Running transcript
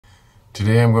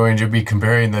Today I'm going to be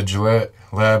comparing the Gillette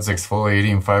LAbs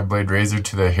Exfoliating 5-blade razor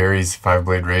to the Harry's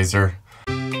 5-blade razor.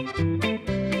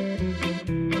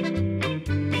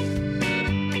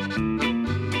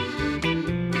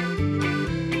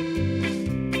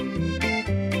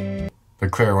 The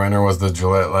clear winner was the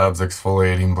Gillette LAbs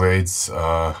Exfoliating blades.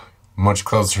 Much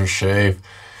closer shave.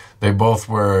 They both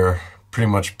were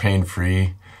pretty much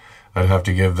pain-free. I'd have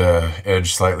to give the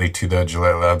edge slightly to the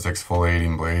Gillette LAbs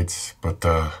Exfoliating blades, but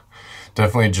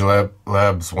definitely Gillette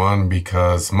LAbs won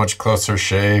because much closer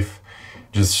shave.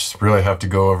 Just really have to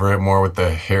go over it more with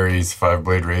the Harry's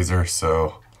 5-blade razor,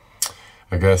 so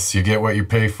I guess you get what you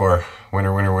pay for.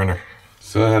 Winner, winner, winner.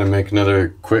 So I had to make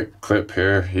another quick clip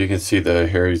here. You can see the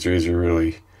Harry's razor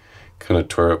really kind of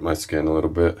tore up my skin a little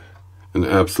bit. And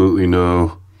absolutely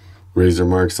no razor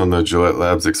marks on the Gillette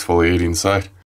LAbs Exfoliating side.